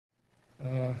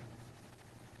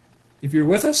If you're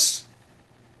with us,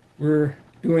 we're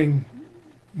doing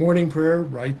morning prayer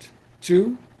right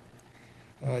 2.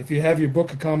 If you have your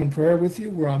Book of Common Prayer with you,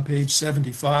 we're on page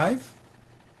 75.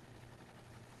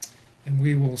 And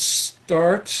we will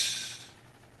start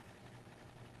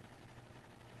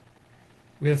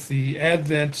with the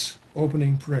Advent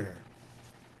opening prayer.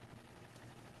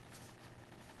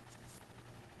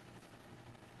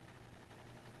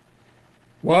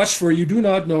 Watch, for you do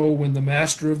not know when the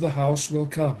master of the house will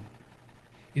come,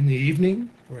 in the evening,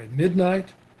 or at midnight,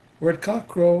 or at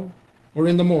cockcrow, or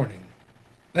in the morning,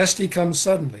 lest he come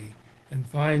suddenly and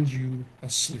find you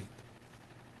asleep.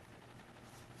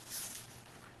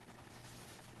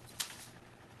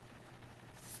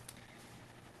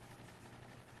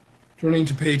 Turning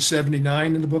to page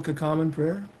 79 in the Book of Common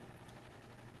Prayer,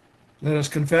 let us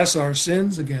confess our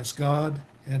sins against God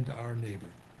and our neighbor.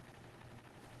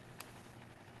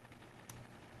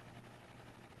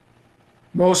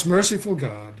 Most merciful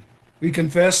God, we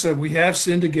confess that we have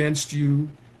sinned against you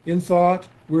in thought,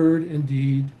 word, and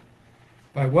deed,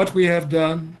 by what we have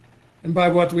done and by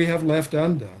what we have left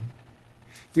undone.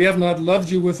 We have not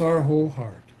loved you with our whole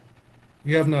heart.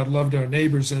 We have not loved our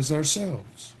neighbors as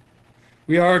ourselves.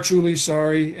 We are truly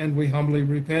sorry, and we humbly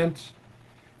repent.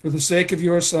 For the sake of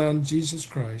your Son, Jesus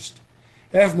Christ,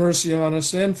 have mercy on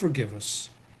us and forgive us,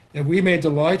 that we may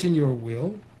delight in your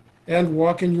will and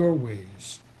walk in your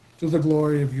ways, to the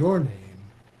glory of your name.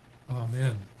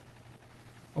 Amen.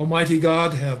 Almighty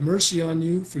God, have mercy on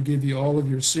you, forgive you all of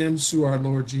your sins through our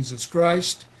Lord Jesus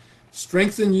Christ,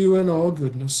 strengthen you in all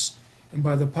goodness, and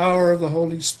by the power of the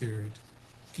Holy Spirit,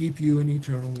 keep you in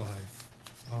eternal life.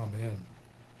 Amen.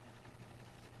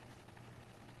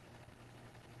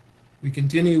 We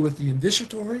continue with the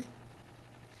invitatory.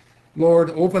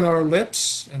 Lord, open our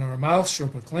lips, and our mouth shall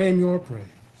proclaim your praise.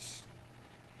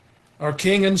 Our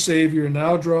King and Savior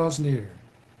now draws near.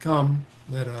 Come,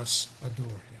 let us adore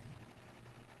him.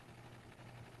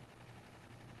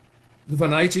 The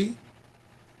Venite,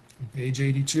 on page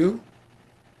 82.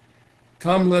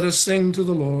 Come, let us sing to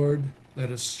the Lord.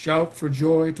 Let us shout for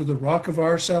joy to the rock of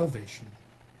our salvation.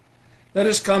 Let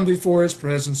us come before his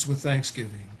presence with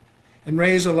thanksgiving, and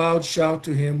raise a loud shout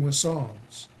to him with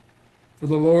songs. For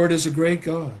the Lord is a great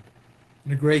God,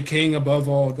 and a great King above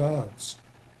all gods.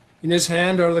 In his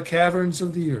hand are the caverns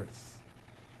of the earth,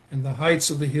 and the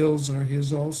heights of the hills are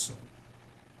his also.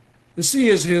 The sea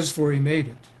is his, for he made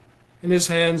it, and his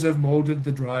hands have molded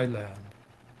the dry land.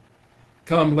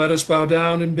 Come, let us bow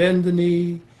down and bend the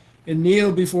knee, and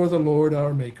kneel before the Lord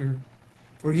our Maker.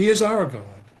 For he is our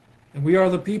God, and we are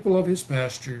the people of his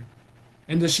pasture,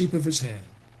 and the sheep of his hand.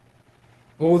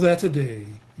 Oh, that today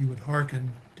you would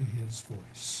hearken to his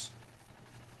voice.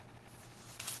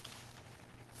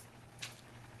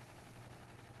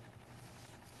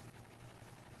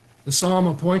 The psalm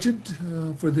appointed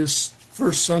for this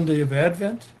first Sunday of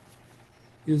Advent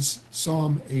is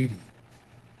Psalm 80.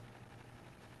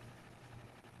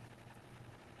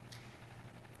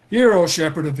 Hear, O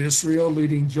shepherd of Israel,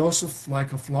 leading Joseph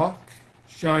like a flock,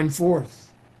 shine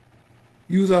forth,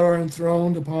 you that are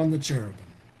enthroned upon the cherubim.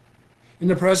 In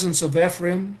the presence of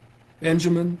Ephraim,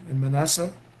 Benjamin, and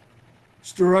Manasseh,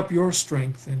 stir up your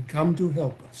strength and come to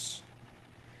help us.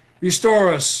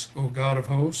 Restore us, O God of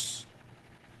hosts.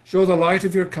 Show the light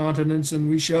of your countenance, and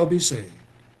we shall be saved.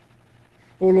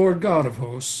 O Lord God of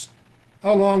hosts,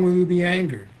 how long will you be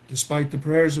angered, despite the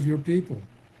prayers of your people?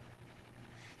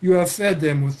 You have fed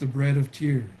them with the bread of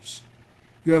tears.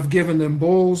 You have given them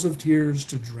bowls of tears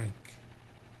to drink.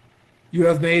 You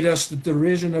have made us the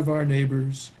derision of our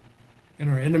neighbors, and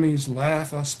our enemies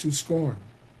laugh us to scorn.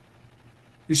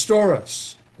 Restore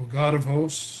us, O God of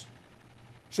hosts.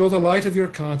 Show the light of your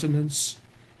countenance,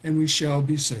 and we shall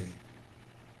be saved.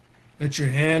 Let your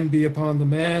hand be upon the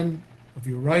man of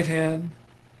your right hand,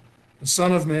 the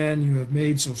Son of Man you have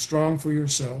made so strong for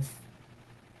yourself,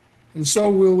 and so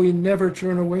will we never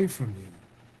turn away from you.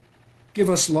 Give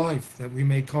us life that we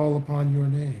may call upon your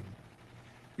name.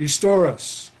 Restore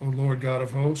us, O Lord God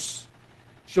of hosts.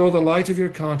 Show the light of your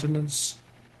countenance,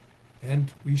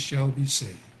 and we shall be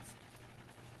saved.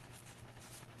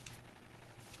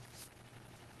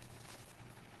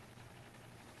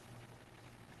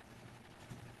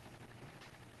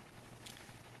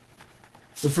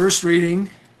 The first reading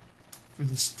for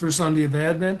this first Sunday of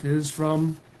Advent is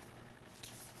from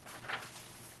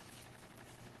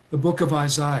the book of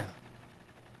Isaiah.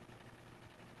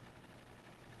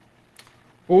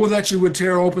 Oh, that you would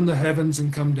tear open the heavens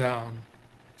and come down,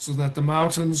 so that the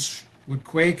mountains would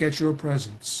quake at your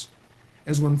presence,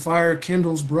 as when fire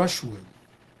kindles brushwood,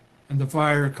 and the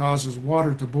fire causes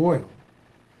water to boil,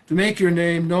 to make your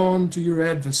name known to your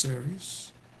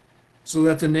adversaries, so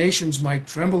that the nations might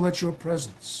tremble at your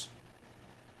presence.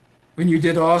 When you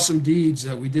did awesome deeds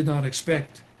that we did not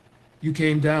expect, you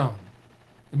came down.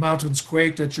 The mountains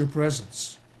quaked at your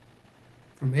presence.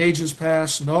 From ages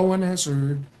past, no one has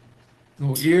heard,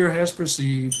 no ear has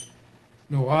perceived,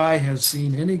 no eye has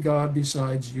seen any God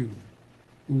besides you,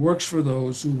 who works for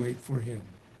those who wait for him.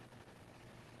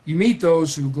 You meet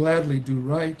those who gladly do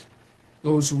right,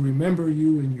 those who remember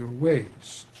you in your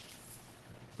ways.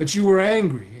 But you were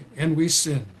angry, and we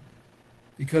sinned.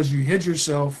 Because you hid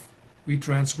yourself, we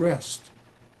transgressed.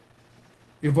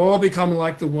 You've all become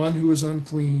like the one who is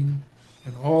unclean,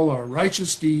 and all our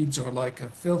righteous deeds are like a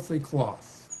filthy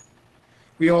cloth.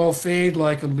 We all fade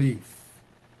like a leaf,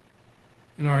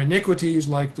 and our iniquities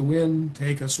like the wind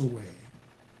take us away.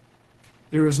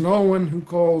 There is no one who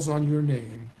calls on your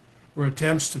name or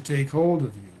attempts to take hold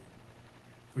of you.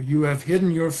 For you have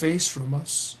hidden your face from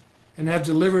us and have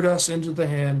delivered us into the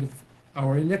hand of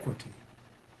our iniquity.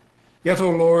 Yet, O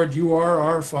Lord, you are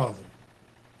our Father.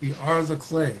 We are the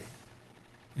clay,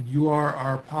 and you are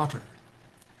our potter.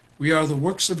 We are the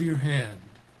works of your hand.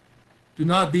 Do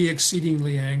not be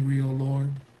exceedingly angry, O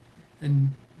Lord,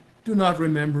 and do not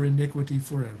remember iniquity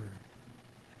forever.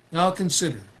 Now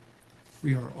consider,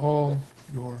 we are all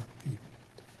your people.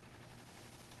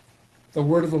 The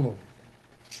word of the Lord.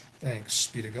 Thanks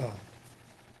be to God.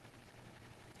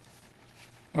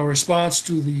 Our response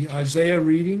to the Isaiah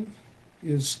reading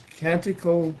is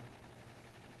Canticle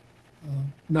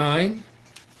 9,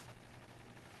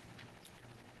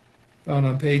 found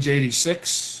on page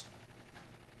 86,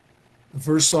 the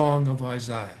first song of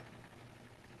Isaiah.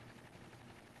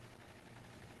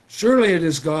 Surely it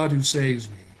is God who saves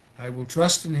me. I will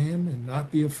trust in him and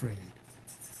not be afraid.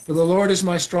 For the Lord is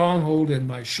my stronghold and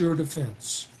my sure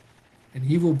defense, and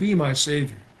he will be my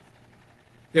Savior.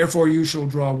 Therefore you shall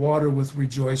draw water with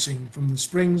rejoicing from the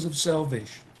springs of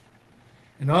salvation.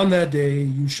 And on that day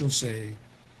you shall say,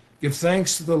 give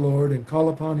thanks to the Lord and call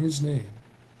upon his name.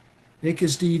 Make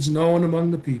his deeds known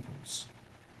among the peoples.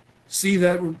 See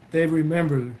that they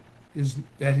remember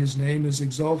that his name is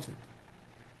exalted.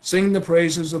 Sing the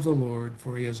praises of the Lord,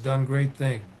 for he has done great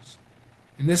things,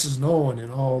 and this is known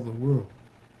in all the world.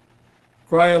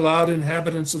 Cry aloud,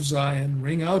 inhabitants of Zion,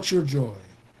 ring out your joy,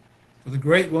 for the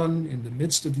great one in the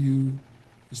midst of you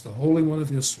is the Holy One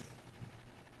of Israel.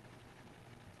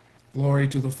 Glory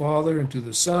to the Father, and to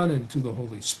the Son, and to the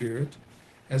Holy Spirit,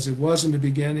 as it was in the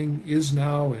beginning, is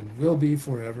now, and will be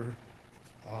forever.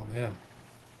 Amen.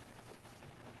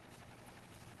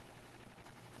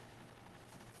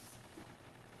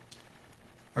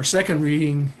 Our second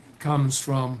reading comes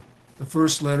from the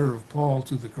first letter of Paul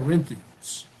to the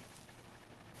Corinthians.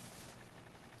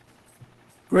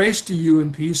 Grace to you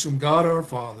and peace from God our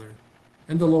Father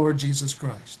and the Lord Jesus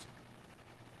Christ.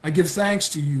 I give thanks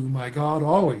to you, my God,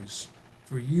 always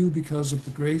for you because of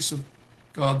the grace of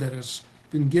God that has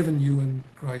been given you in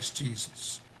Christ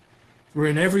Jesus. For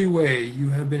in every way you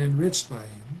have been enriched by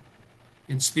him,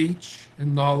 in speech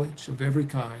and knowledge of every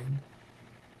kind,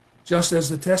 just as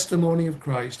the testimony of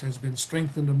Christ has been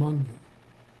strengthened among you,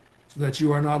 so that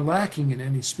you are not lacking in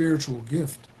any spiritual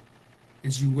gift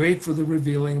as you wait for the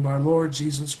revealing of our Lord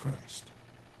Jesus Christ.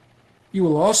 He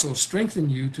will also strengthen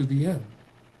you to the end,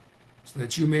 so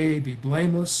that you may be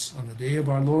blameless on the day of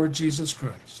our Lord Jesus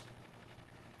Christ.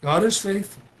 God is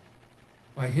faithful.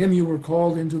 By him you were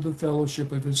called into the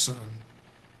fellowship of his Son,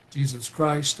 Jesus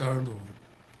Christ our Lord.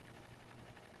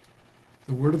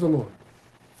 The word of the Lord.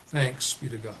 Thanks be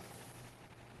to God.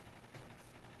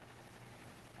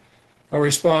 Our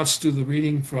response to the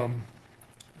reading from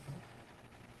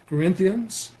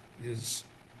Corinthians is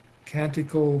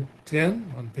Canticle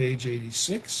 10 on page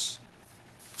 86,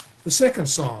 the second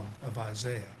song of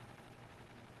Isaiah.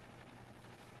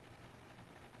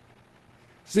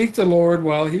 Seek the Lord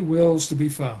while he wills to be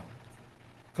found.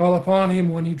 Call upon him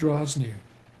when he draws near.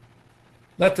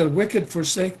 Let the wicked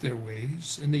forsake their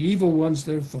ways, and the evil ones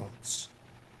their thoughts.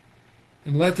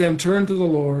 And let them turn to the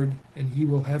Lord, and he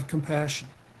will have compassion.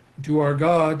 And to our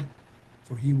God,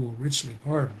 for he will richly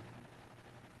pardon.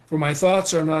 For my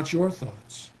thoughts are not your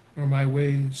thoughts, nor my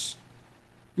ways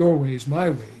your ways my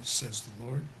ways, says the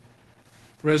Lord.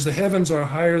 For as the heavens are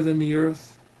higher than the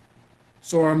earth,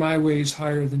 so are my ways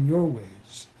higher than your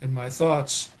ways, and my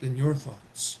thoughts than your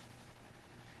thoughts.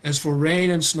 As for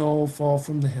rain and snow fall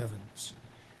from the heavens,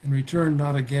 and return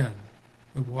not again,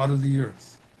 but water the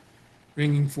earth,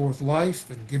 bringing forth life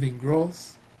and giving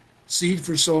growth, seed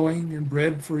for sowing and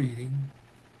bread for eating,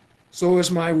 so is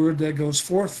my word that goes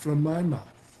forth from my mouth,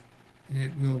 and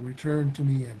it will return to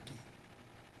me empty.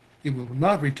 It will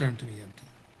not return to me empty,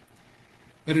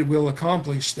 but it will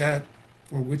accomplish that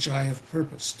for which I have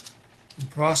purposed, and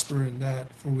prosper in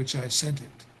that for which I sent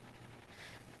it.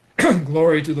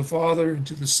 Glory to the Father, and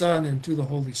to the Son, and to the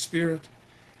Holy Spirit,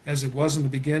 as it was in the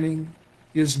beginning,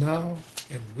 is now,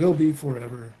 and will be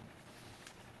forever.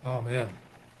 Amen.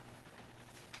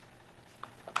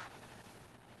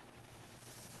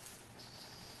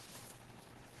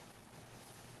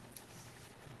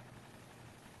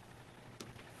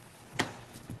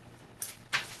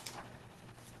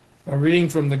 A reading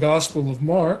from the Gospel of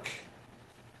Mark.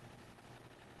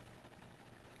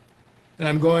 And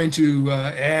I'm going to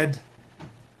add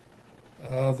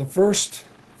the first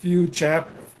few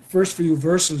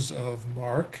verses of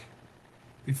Mark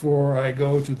before I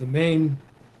go to the main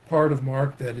part of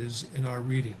Mark that is in our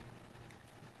reading.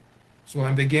 So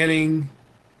I'm beginning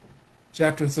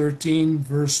chapter 13,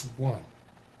 verse 1.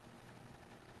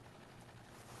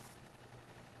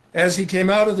 As he came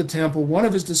out of the temple, one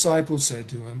of his disciples said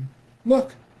to him,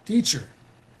 "Look, teacher,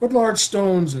 what large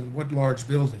stones and what large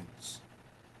buildings."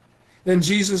 Then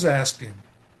Jesus asked him,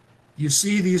 "You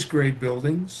see these great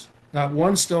buildings? Not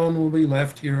one stone will be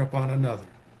left here upon another.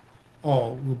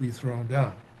 All will be thrown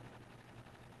down."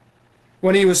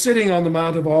 When he was sitting on the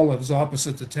Mount of Olives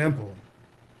opposite the temple,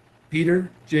 Peter,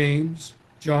 James,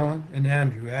 John, and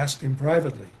Andrew asked him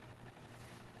privately,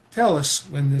 "Tell us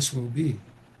when this will be,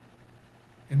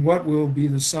 and what will be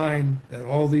the sign that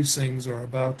all these things are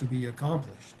about to be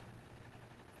accomplished?"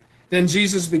 Then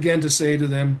Jesus began to say to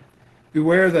them,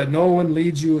 "Beware that no one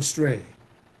leads you astray.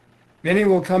 Many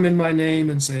will come in my name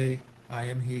and say, 'I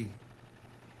am he,'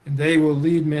 and they will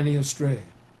lead many astray.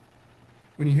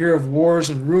 When you hear of wars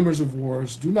and rumors of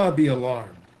wars, do not be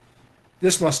alarmed.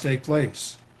 This must take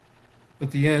place,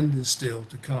 but the end is still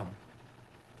to come.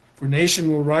 For nation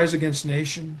will rise against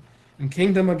nation, and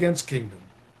kingdom against kingdom.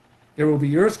 There will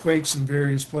be earthquakes in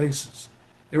various places.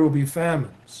 There will be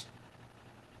famines.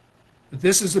 But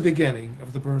this is the beginning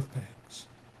of the birth pangs."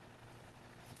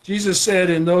 Jesus said,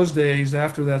 "In those days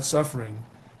after that suffering,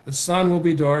 the sun will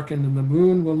be darkened, and the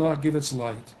moon will not give its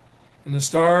light, and the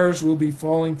stars will be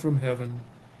falling from heaven,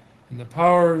 and the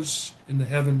powers in the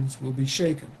heavens will be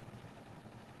shaken.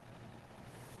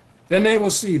 Then they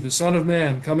will see the Son of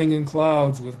Man coming in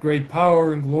clouds with great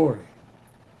power and glory,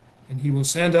 and he will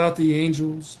send out the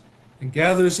angels and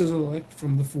gathers his elect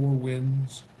from the four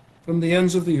winds, from the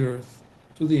ends of the earth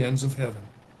to the ends of heaven.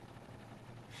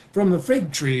 From the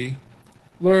fig tree,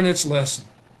 learn its lesson.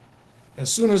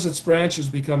 As soon as its branches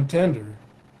become tender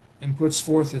and puts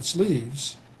forth its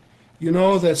leaves, you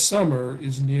know that summer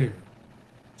is near.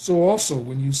 So also,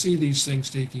 when you see these things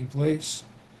taking place,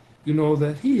 you know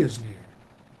that he is near,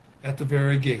 at the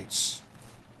very gates.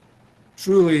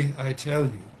 Truly, I tell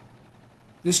you,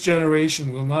 this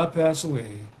generation will not pass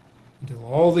away until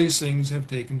all these things have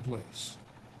taken place.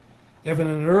 Heaven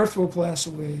and earth will pass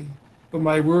away, but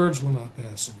my words will not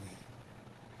pass away.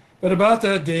 But about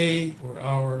that day or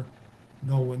hour,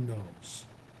 no one knows,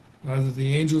 neither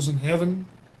the angels in heaven,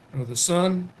 nor the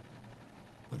Son,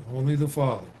 but only the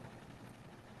Father.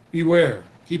 Beware,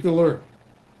 keep alert,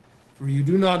 for you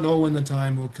do not know when the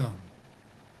time will come.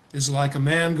 It is like a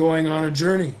man going on a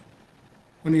journey,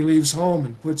 when he leaves home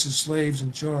and puts his slaves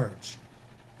in charge,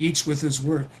 each with his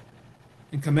work,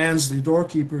 and commands the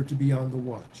doorkeeper to be on the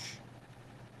watch.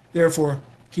 Therefore,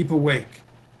 keep awake,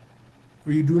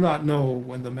 for you do not know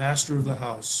when the master of the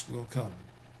house will come,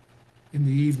 in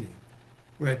the evening,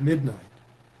 or at midnight,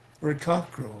 or at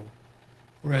cockcrow,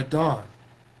 or at dawn,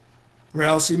 or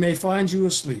else he may find you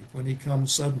asleep when he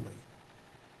comes suddenly.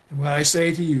 And what I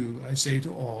say to you, I say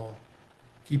to all,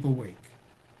 keep awake."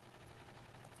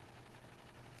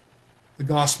 The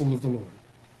Gospel of the Lord.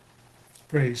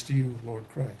 Praise to you, Lord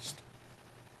Christ.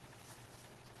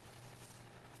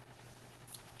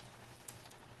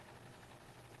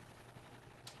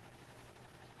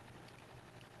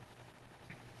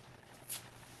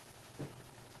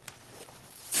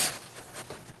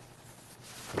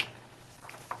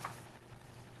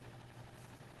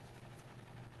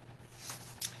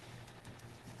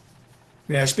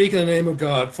 May I speak in the name of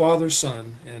God, Father,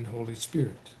 Son, and Holy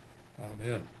Spirit.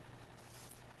 Amen.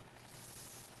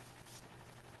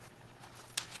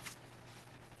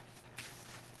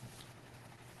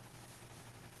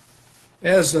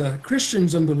 As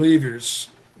Christians and believers,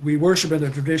 we worship in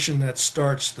a tradition that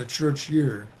starts the church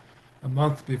year a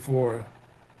month before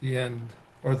the end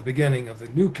or the beginning of the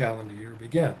new calendar year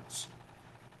begins,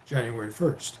 January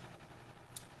 1st.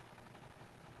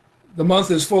 The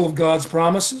month is full of God's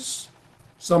promises.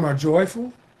 Some are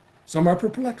joyful, some are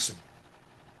perplexing.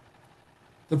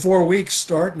 The 4 weeks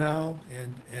start now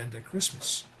and end at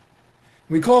Christmas.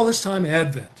 We call this time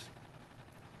Advent.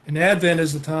 And Advent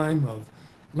is the time of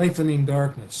lengthening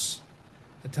darkness,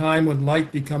 a time when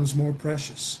light becomes more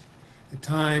precious, a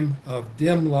time of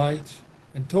dim light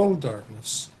and total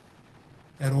darkness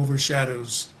that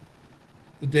overshadows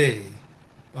the day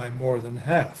by more than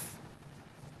half.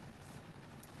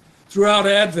 Throughout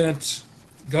Advent,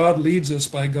 God leads us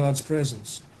by God's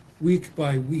presence, week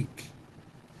by week,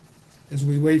 as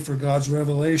we wait for God's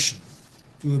revelation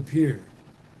to appear,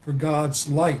 for God's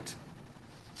light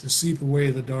to seep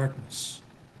away the darkness.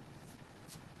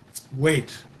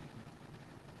 Wait.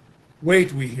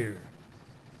 Wait, we hear.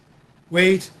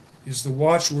 Wait is the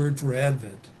watchword for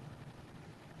Advent.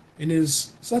 It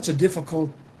is such a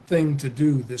difficult thing to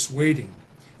do, this waiting,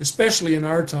 especially in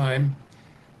our time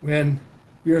when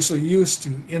we are so used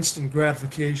to instant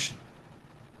gratification.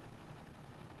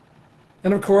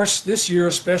 And of course, this year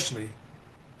especially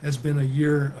has been a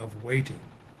year of waiting.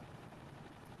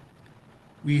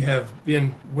 We have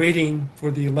been waiting for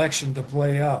the election to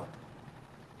play out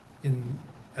in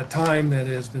a time that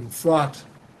has been fraught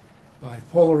by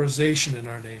polarization in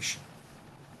our nation.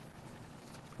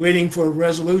 Waiting for a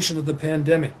resolution of the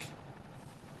pandemic.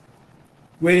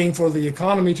 Waiting for the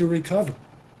economy to recover.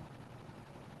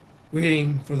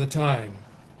 Waiting for the time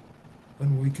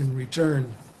when we can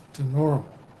return to normal.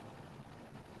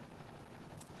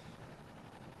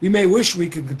 We may wish we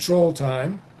could control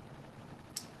time,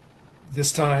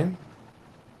 this thing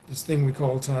we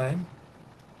call time,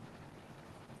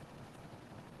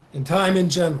 and time in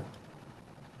general.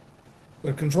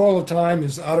 But control of time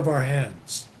is out of our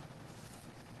hands.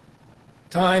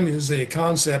 Time is a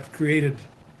concept created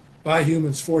by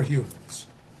humans for humans,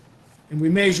 and we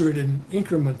measure it in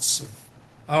increments of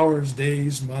hours,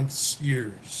 days, months,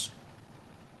 years.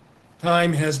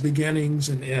 Time has beginnings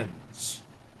and ends.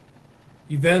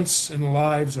 Events and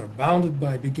lives are bounded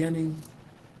by beginning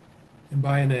and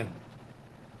by an end.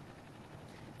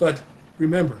 But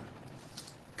remember,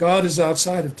 God is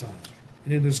outside of time,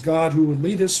 and it is God who will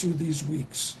lead us through these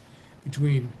weeks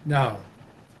between now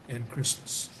and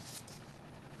Christmas.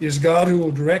 It is God who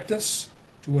will direct us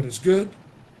to what is good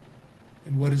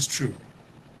and what is true.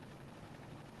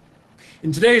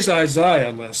 In today's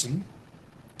Isaiah lesson,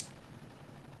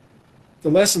 the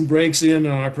lesson breaks in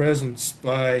on our presence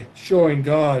by showing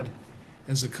God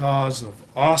as a cause of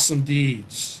awesome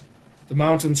deeds. The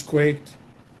mountains quaked,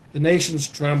 the nations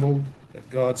trembled at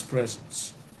God's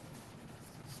presence.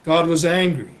 God was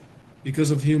angry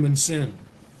because of human sin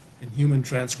and human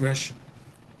transgression.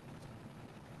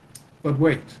 But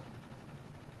wait,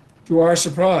 to our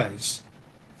surprise,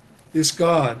 this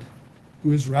God,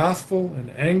 who is wrathful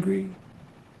and angry,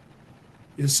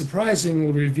 is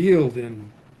surprisingly revealed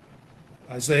in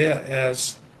Isaiah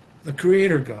as the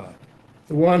Creator God,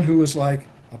 the one who is like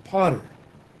a potter,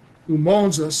 who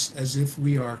molds us as if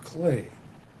we are clay.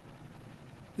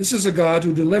 This is a God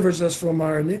who delivers us from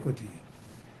our iniquity,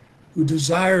 who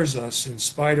desires us in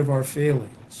spite of our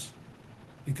failings,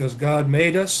 because God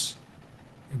made us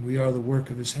and we are the work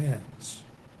of his hands.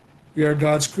 We are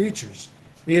God's creatures,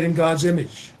 made in God's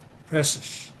image,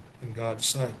 precious in God's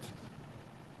sight.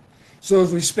 So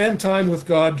as we spend time with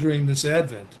God during this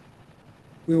Advent,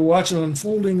 we will watch an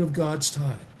unfolding of God's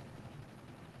time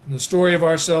and the story of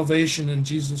our salvation in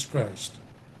Jesus Christ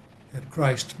at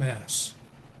Christ Mass.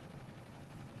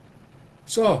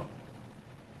 So,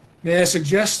 may I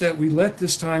suggest that we let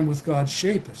this time with God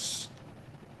shape us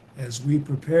as we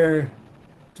prepare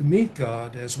to meet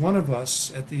God as one of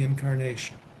us at the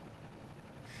Incarnation.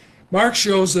 Mark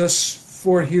shows us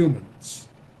four humans,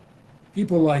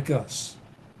 people like us,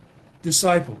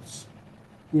 disciples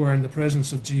who are in the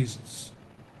presence of Jesus.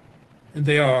 And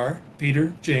they are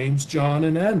Peter, James, John,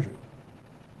 and Andrew.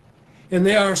 And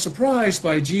they are surprised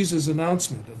by Jesus'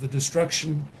 announcement of the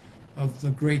destruction of the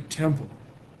great temple.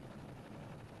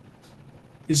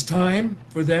 Is time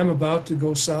for them about to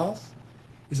go south?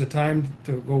 Is it time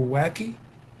to go wacky?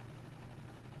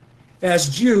 As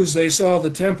Jews, they saw the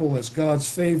temple as God's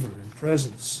favor and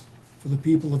presence for the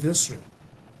people of Israel.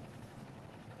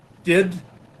 Did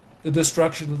the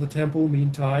destruction of the temple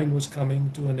mean time was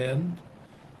coming to an end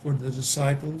for the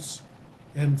disciples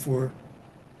and for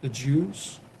the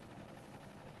Jews?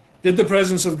 Did the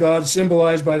presence of God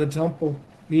symbolized by the temple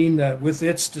mean that with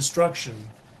its destruction,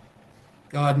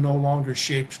 God no longer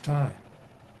shaped time?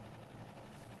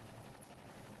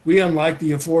 We, unlike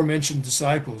the aforementioned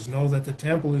disciples, know that the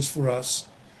temple is for us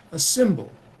a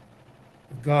symbol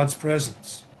of God's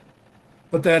presence,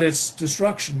 but that its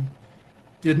destruction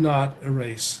did not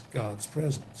erase God's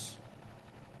presence.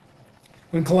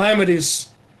 When calamities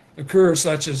occur,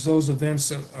 such as those events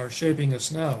that are shaping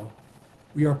us now,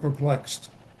 we are perplexed.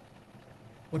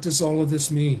 What does all of this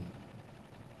mean?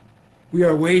 We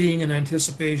are waiting in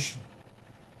anticipation,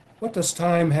 What does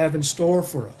time have in store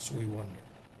for us, we wonder.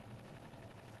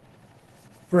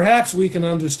 Perhaps we can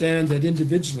understand that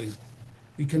individually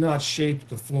we cannot shape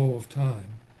the flow of time,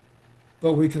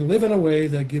 but we can live in a way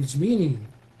that gives meaning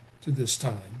to this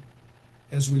time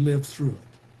as we live through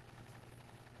it.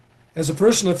 As a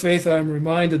person of faith, I am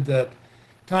reminded that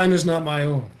time is not my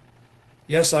own.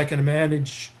 Yes, I can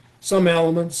manage some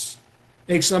elements,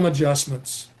 make some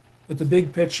adjustments, but the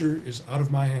big picture is out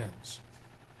of my hands.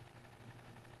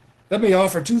 Let me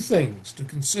offer two things to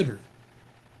consider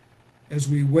as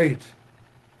we wait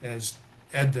as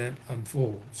Advent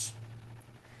unfolds.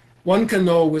 One can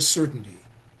know with certainty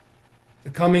the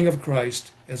coming of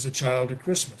Christ as a child at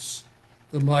Christmas,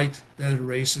 the light that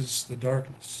erases the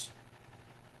darkness.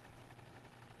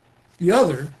 The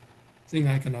other thing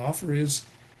I can offer is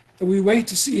that we wait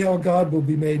to see how God will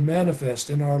be made manifest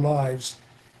in our lives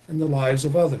and the lives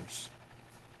of others.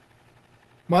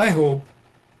 My hope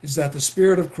is that the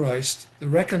Spirit of Christ, the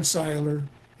reconciler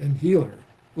and healer,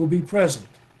 will be present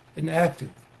and active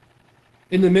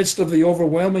in the midst of the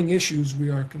overwhelming issues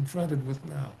we are confronted with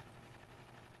now.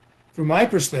 From my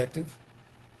perspective,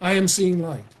 I am seeing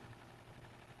light,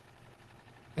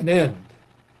 an end,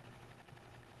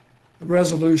 a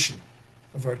resolution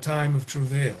of our time of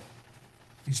travail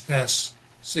these past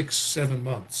 6-7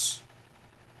 months.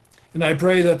 And I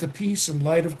pray that the peace and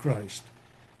light of Christ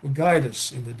will guide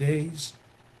us in the days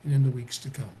and in the weeks to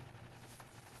come.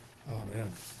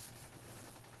 Amen.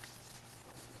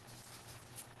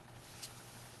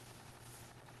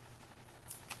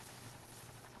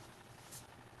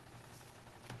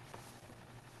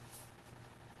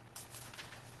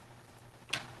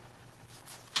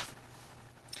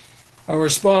 Our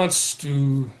response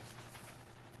to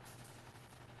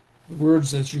the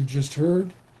words that you just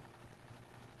heard,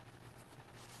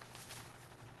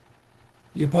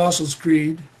 the Apostles'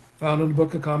 Creed, found in the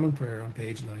Book of Common Prayer on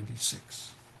page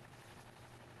 96.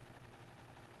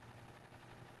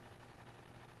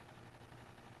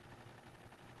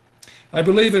 I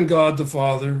believe in God the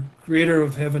Father, creator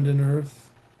of heaven and earth.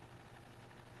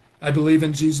 I believe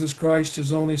in Jesus Christ,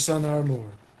 his only Son, our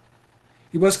Lord.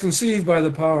 He was conceived by the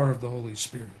power of the Holy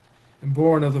Spirit and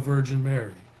born of the Virgin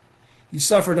Mary. He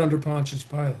suffered under Pontius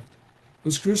Pilate,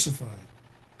 was crucified,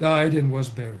 died, and was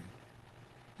buried.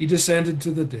 He descended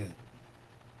to the dead.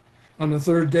 On the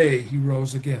third day he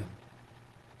rose again.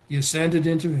 He ascended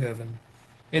into heaven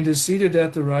and is seated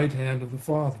at the right hand of the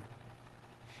Father.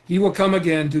 He will come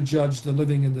again to judge the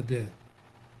living and the dead.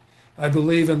 I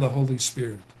believe in the Holy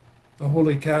Spirit, the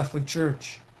Holy Catholic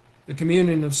Church, the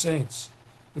communion of saints,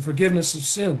 the forgiveness of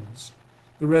sins,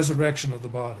 the resurrection of the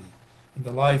body, and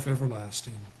the life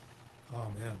everlasting.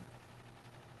 Amen.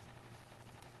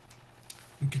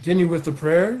 We continue with the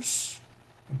prayers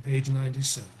on page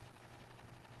 97.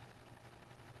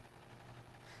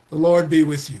 The Lord be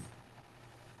with you,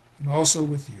 and also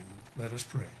with you. Let us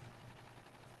pray.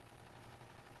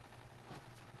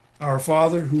 Our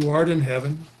Father, who art in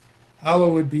heaven,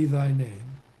 hallowed be thy name.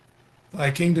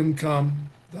 Thy kingdom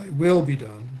come, thy will be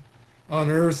done, on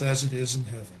earth as it is in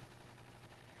heaven.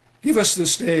 Give us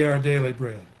this day our daily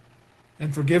bread,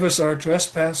 and forgive us our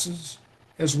trespasses,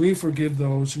 as we forgive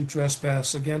those who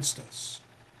trespass against us.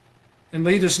 And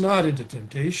lead us not into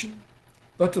temptation,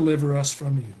 but deliver us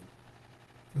from evil.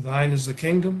 For thine is the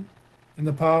kingdom, and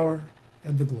the power,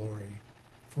 and the glory,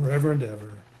 forever and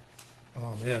ever.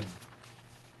 Amen.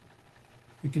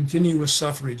 We continue with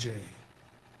suffrage A.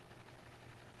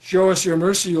 Show us your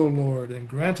mercy, O Lord, and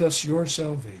grant us your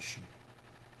salvation.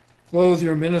 Clothe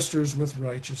your ministers with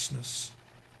righteousness.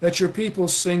 Let your people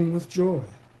sing with joy.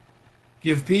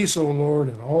 Give peace, O Lord,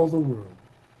 in all the world,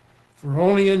 for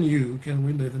only in you can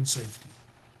we live in safety.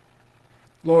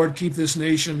 Lord, keep this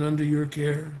nation under your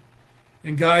care,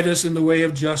 and guide us in the way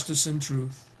of justice and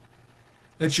truth.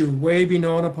 Let your way be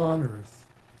known upon earth,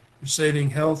 for saving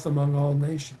health among all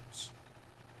nations.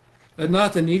 Let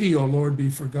not the needy, O Lord, be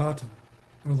forgotten,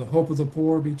 nor the hope of the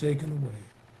poor be taken away.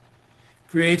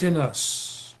 Create in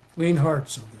us clean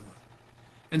hearts, O God,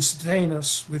 and sustain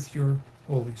us with your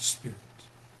Holy Spirit.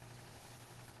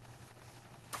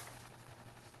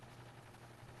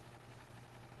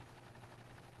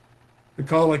 The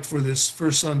collect for this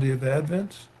first Sunday of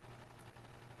Advent.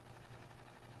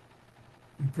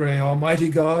 We pray, Almighty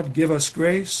God, give us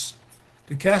grace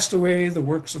to cast away the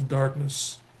works of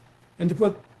darkness and to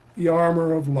put the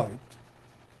armor of light,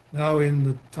 now in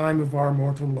the time of our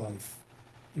mortal life,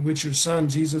 in which your Son,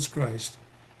 Jesus Christ,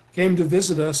 came to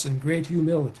visit us in great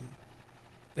humility,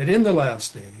 that in the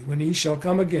last day, when he shall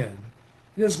come again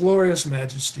in his glorious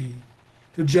majesty,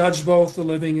 to judge both the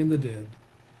living and the dead,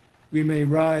 we may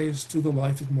rise to the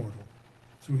life immortal,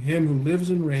 through him who lives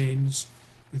and reigns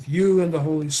with you and the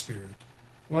Holy Spirit,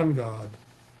 one God,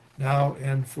 now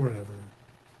and forever.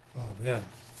 Amen.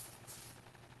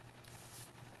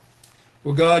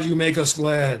 O God, you make us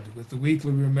glad with the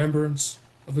weekly remembrance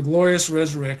of the glorious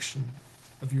resurrection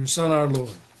of your Son, our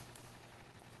Lord.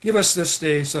 Give us this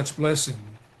day such blessing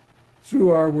through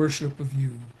our worship of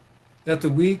you, that the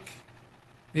week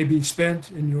may be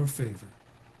spent in your favor.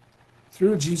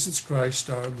 Through Jesus Christ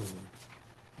our Lord.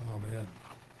 Amen.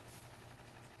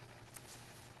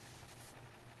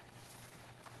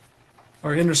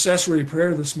 Our intercessory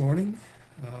prayer this morning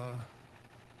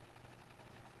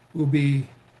we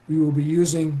will be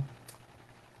using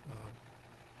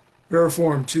prayer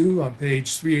form 2 on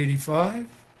page 385.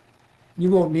 You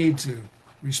won't need to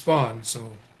respond,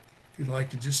 so if you'd like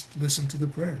to just listen to the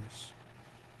prayers.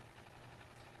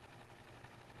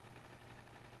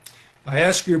 I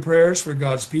ask your prayers for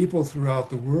God's people throughout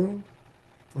the world,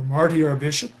 for Marty, our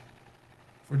bishop,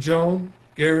 for Joan,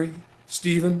 Gary,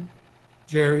 Stephen,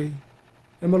 Jerry,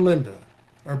 and Melinda,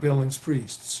 our Billings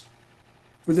priests,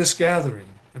 for this gathering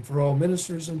and for all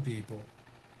ministers and people.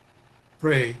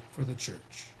 Pray for the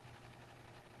church.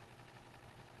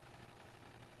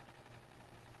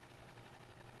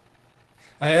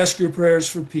 I ask your prayers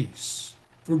for peace,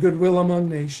 for goodwill among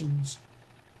nations,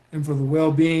 and for the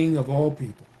well-being of all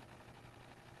people.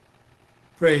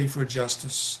 Pray for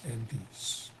justice and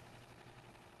peace.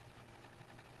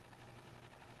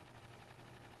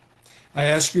 I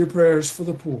ask your prayers for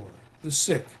the poor, the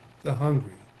sick, the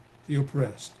hungry, the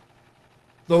oppressed,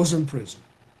 those in prison.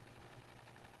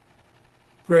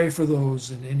 Pray for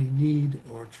those in any need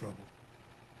or trouble.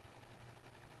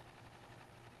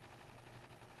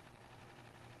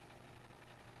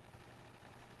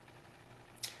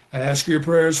 I ask your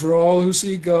prayers for all who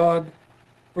seek God,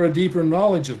 for a deeper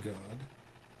knowledge of God.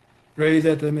 Pray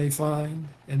that they may find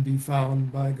and be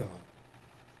found by God.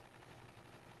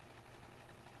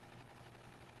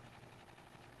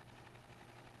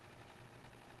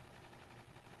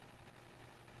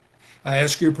 I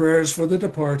ask your prayers for the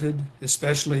departed,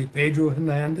 especially Pedro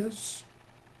Hernandez,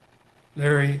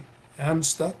 Larry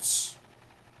Amstutz.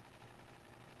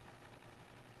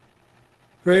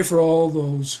 Pray for all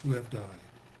those who have died.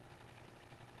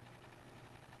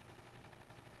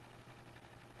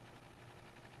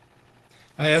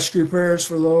 I ask your prayers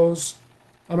for those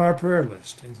on our prayer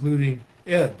list, including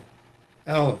Ed,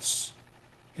 Alice,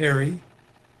 Harry,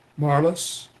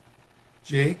 Marlis,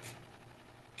 Jake,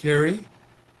 Carrie,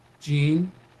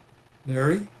 Jean,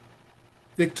 Larry,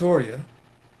 Victoria,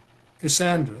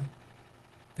 Cassandra,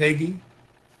 Peggy,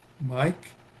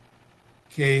 Mike,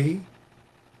 Kay,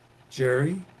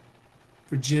 Jerry,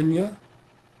 Virginia,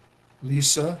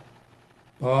 Lisa,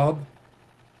 Bob,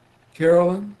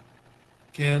 Carolyn,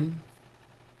 Ken,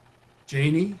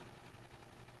 Janie,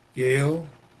 Gail,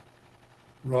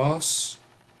 Ross,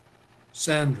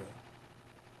 Sandra.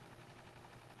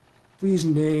 Please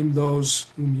name those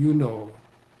whom you know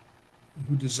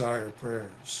who desire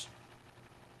prayers.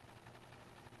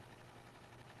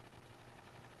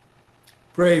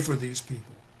 Pray for these people.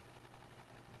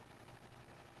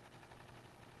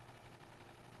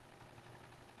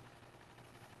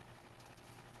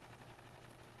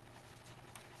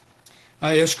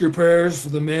 I ask your prayers for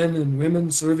the men and women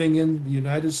serving in the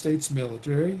United States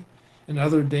military and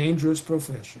other dangerous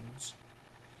professions,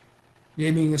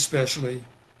 naming especially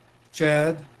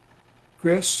Chad,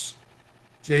 Chris,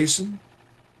 Jason,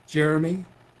 Jeremy,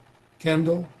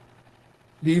 Kendall,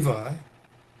 Levi,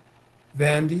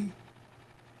 Vandy,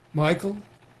 Michael,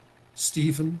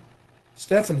 Stephen,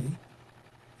 Stephanie,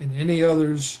 and any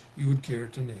others you would care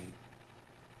to name.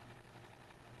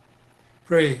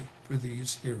 Pray for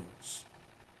these heroes.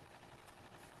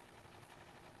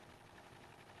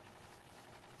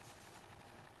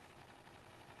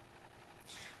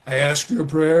 I ask your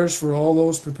prayers for all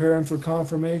those preparing for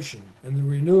confirmation and the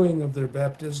renewing of their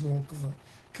baptismal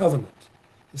covenant,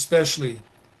 especially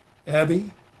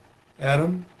Abby,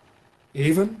 Adam,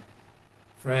 Avon,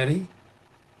 Franny,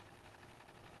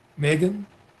 Megan,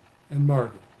 and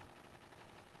Margaret.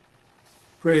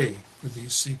 Pray for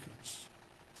these seekers.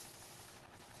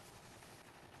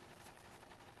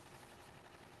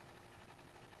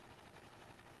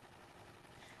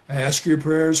 I ask your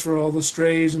prayers for all the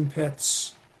strays and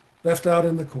pets left out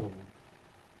in the cold,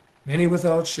 many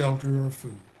without shelter or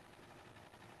food.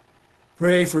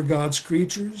 Pray for God's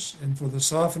creatures and for the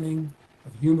softening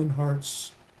of human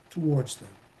hearts towards them.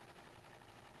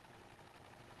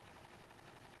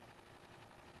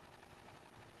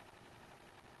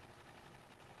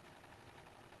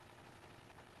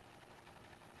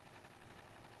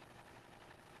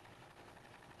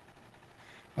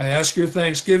 I ask your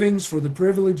thanksgivings for the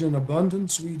privilege and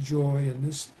abundance we enjoy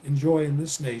in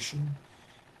this nation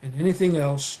and anything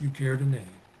else you care to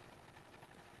name.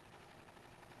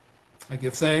 I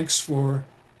give thanks for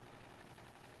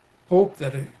hope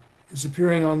that is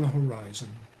appearing on the horizon,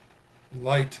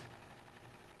 light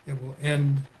that will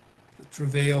end the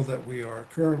travail that we are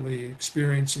currently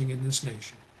experiencing in this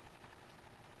nation.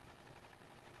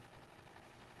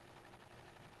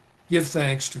 Give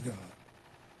thanks to God.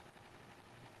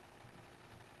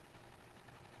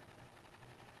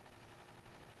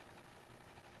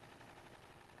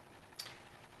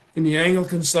 In the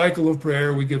Anglican cycle of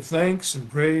prayer, we give thanks and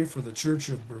pray for the Church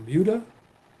of Bermuda,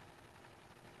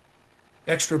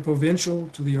 extra-provincial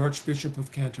to the Archbishop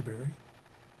of Canterbury,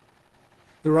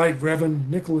 the Right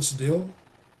Reverend Nicholas Dill,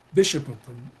 Bishop of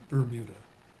Bermuda.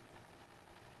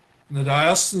 In the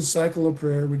diocesan cycle of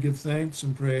prayer, we give thanks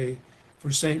and pray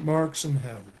for St. Mark's and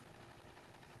Havre.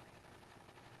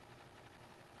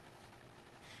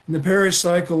 In the parish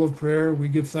cycle of prayer, we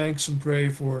give thanks and pray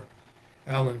for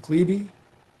Alan Klebe,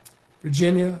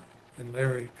 Virginia and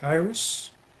Larry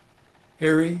Kyrus,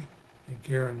 Harry and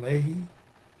Karen Leahy,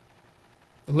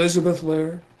 Elizabeth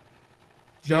Laird,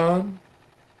 John,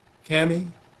 Cammie,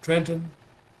 Trenton,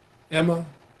 Emma,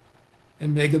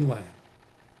 and Megan Lamb.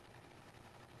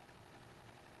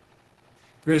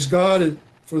 Praise God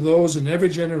for those in every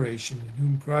generation in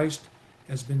whom Christ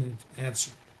has been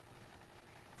answered.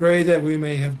 Pray that we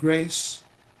may have grace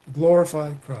to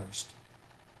glorify Christ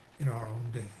in our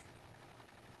own day.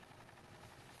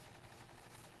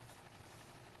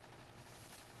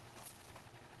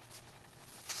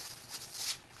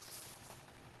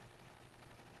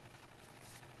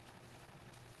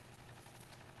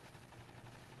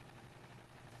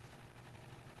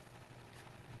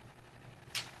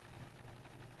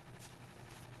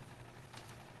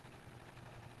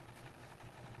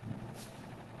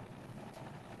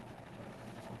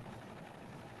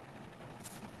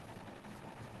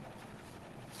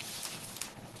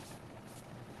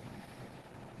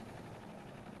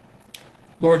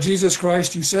 Lord Jesus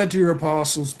Christ, you said to your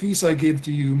apostles, "Peace I give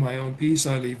to you, my own peace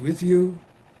I leave with you.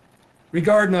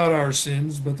 Regard not our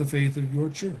sins, but the faith of your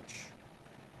church.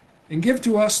 And give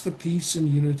to us the peace and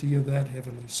unity of that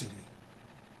heavenly city,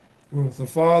 where with the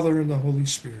Father and the Holy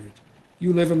Spirit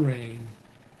you live and reign,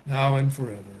 now and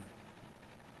forever.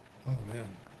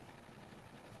 Amen."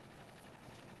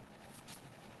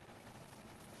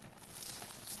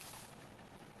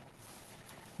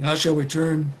 Now shall we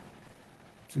turn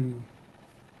to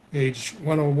page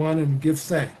 101 and give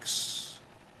thanks,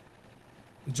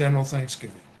 the general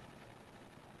thanksgiving.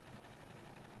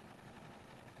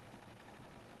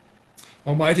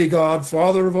 Almighty God,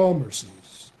 Father of all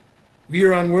mercies, we,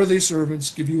 your unworthy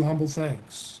servants, give you humble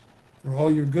thanks for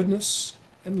all your goodness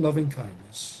and loving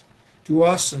kindness to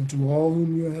us and to all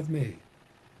whom you have made.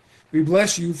 We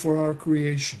bless you for our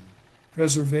creation,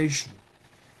 preservation,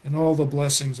 and all the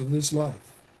blessings of this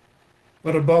life,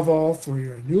 but above all for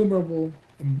your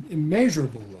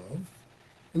immeasurable love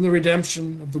in the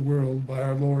redemption of the world by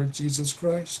our Lord Jesus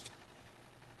Christ,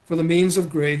 for the means of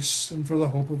grace and for the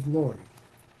hope of glory.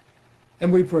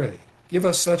 And we pray, give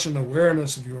us such an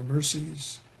awareness of your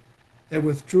mercies that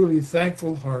with truly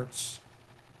thankful hearts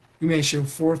we may show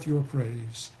forth your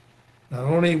praise, not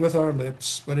only with our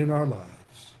lips, but in our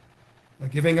lives, by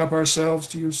giving up ourselves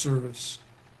to your service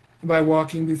and by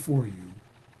walking before you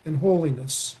in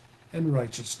holiness and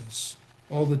righteousness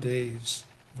all the days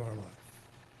of our life.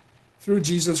 Through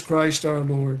Jesus Christ our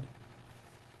Lord,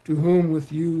 to whom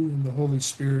with you and the Holy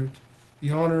Spirit be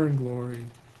honor and glory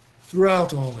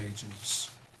throughout all ages.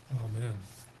 Amen.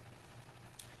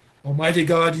 Almighty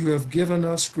God, you have given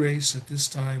us grace at this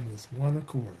time with one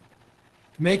accord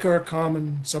to make our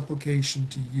common supplication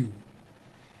to you.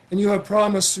 And you have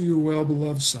promised through your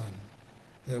well-beloved Son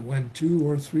that when 2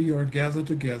 or 3 are gathered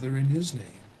together in his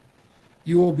name,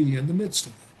 you will be in the midst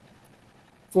of them.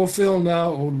 Fulfill now,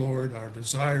 O Lord, our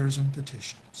desires and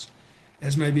petitions,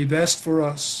 as may be best for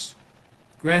us,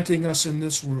 granting us in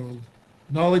this world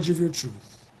knowledge of your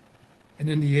truth, and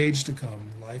in the age to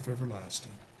come, life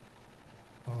everlasting.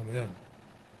 Amen.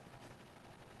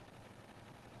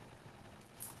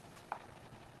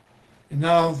 And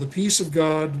now the peace of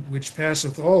God, which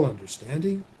passeth all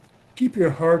understanding, keep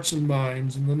your hearts and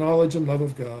minds in the knowledge and love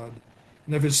of God,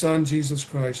 and of his Son, Jesus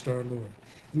Christ our Lord.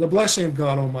 And the blessing of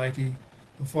God Almighty,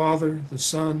 the Father, the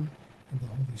Son, and the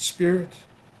Holy Spirit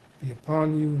be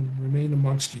upon you and remain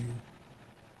amongst you,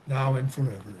 now and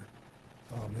forever.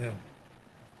 Amen.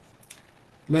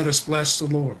 Let us bless the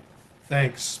Lord.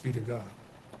 Thanks be to God.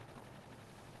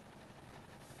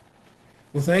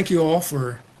 Well, thank you all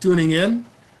for tuning in.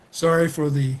 Sorry for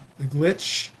the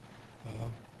glitch.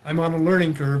 I'm on a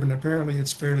learning curve, and apparently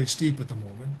it's fairly steep at the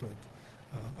moment, but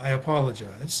I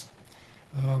apologize.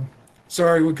 Um,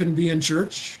 Sorry we couldn't be in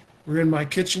church. We're in my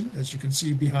kitchen, as you can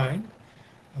see behind.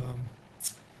 Um,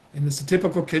 and it's a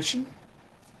typical kitchen.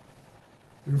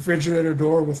 The refrigerator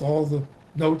door with all the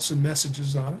notes and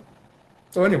messages on it.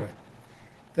 So anyway,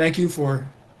 thank you for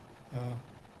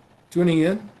tuning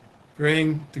in,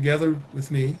 praying together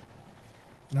with me.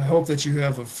 And I hope that you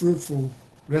have a fruitful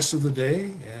rest of the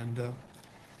day and the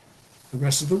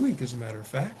rest of the week, as a matter of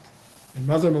fact. And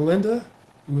Mother Melinda,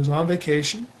 who is on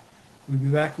vacation, will be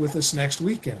back with us next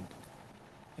weekend.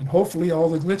 And hopefully all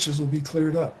the glitches will be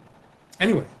cleared up.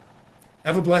 Anyway,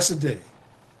 have a blessed day.